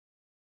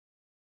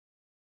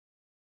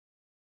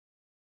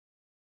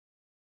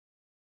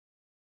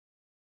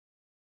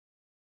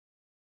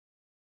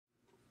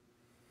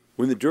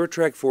When the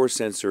DuraTrac 4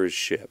 sensor is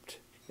shipped,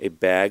 a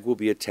bag will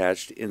be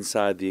attached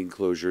inside the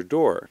enclosure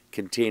door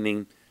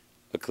containing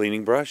a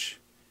cleaning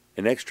brush,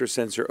 an extra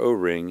sensor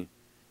O-ring,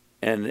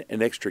 and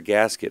an extra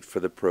gasket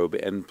for the probe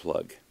end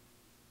plug.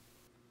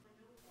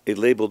 A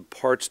labeled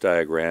parts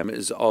diagram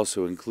is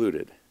also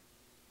included.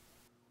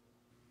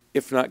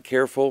 If not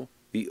careful,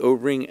 the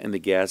O-ring and the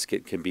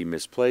gasket can be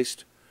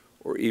misplaced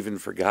or even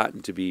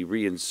forgotten to be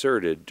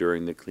reinserted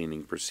during the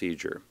cleaning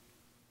procedure.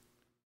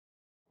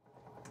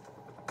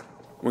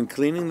 When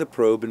cleaning the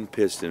probe and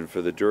piston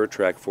for the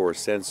DuraTrac 4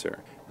 sensor,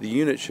 the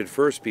unit should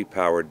first be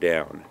powered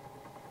down,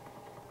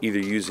 either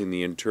using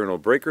the internal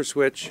breaker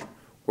switch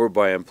or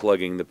by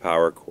unplugging the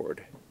power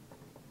cord.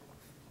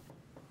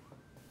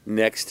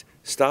 Next,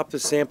 stop the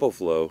sample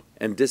flow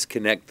and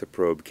disconnect the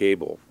probe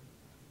cable.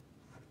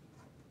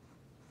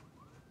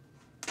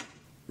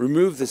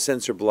 Remove the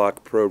sensor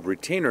block probe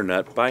retainer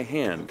nut by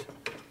hand,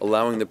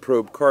 allowing the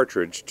probe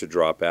cartridge to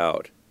drop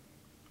out.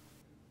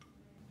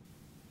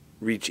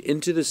 Reach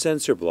into the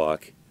sensor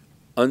block,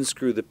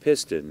 unscrew the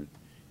piston,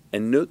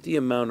 and note the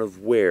amount of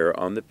wear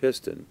on the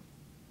piston.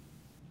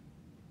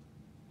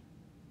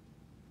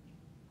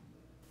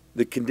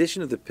 The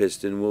condition of the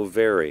piston will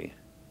vary.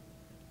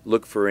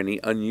 Look for any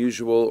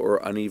unusual or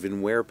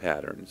uneven wear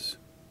patterns.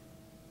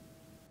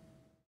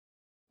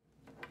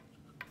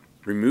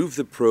 Remove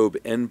the probe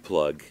end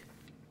plug,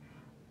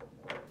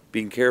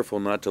 being careful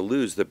not to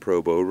lose the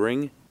probe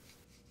O-ring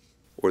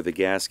or the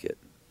gasket.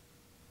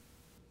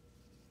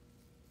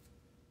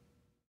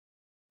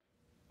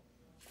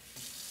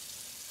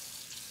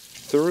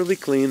 Thoroughly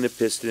clean the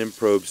piston and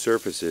probe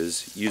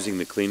surfaces using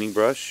the cleaning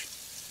brush,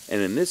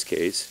 and in this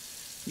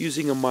case,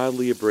 using a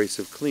mildly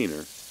abrasive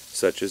cleaner,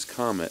 such as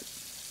Comet.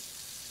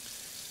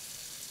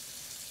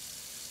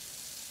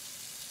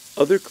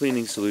 Other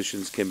cleaning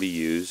solutions can be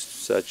used,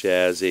 such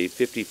as a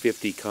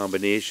 50-50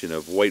 combination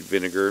of white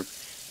vinegar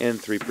and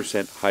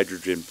 3%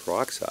 hydrogen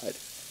peroxide,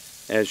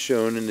 as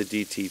shown in the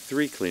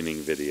DT3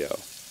 cleaning video.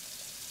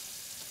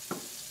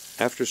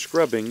 After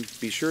scrubbing,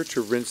 be sure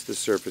to rinse the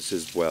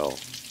surfaces well.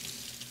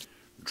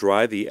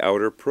 Dry the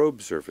outer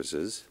probe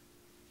surfaces.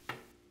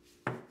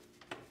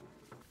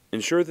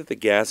 Ensure that the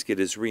gasket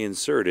is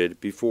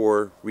reinserted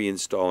before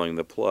reinstalling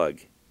the plug.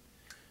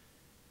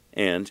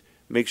 And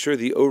make sure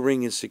the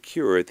O-ring is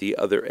secure at the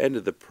other end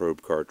of the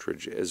probe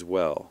cartridge as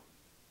well.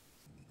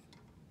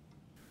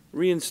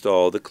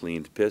 Reinstall the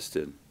cleaned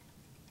piston.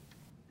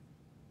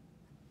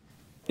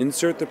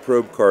 Insert the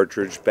probe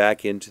cartridge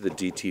back into the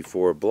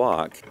DT4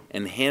 block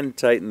and hand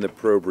tighten the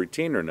probe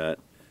retainer nut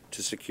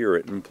to secure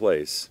it in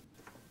place.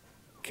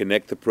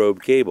 Connect the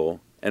probe cable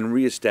and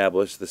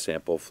re-establish the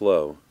sample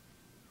flow.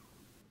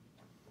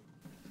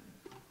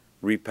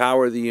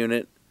 Repower the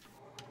unit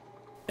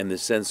and the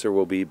sensor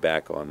will be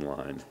back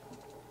online.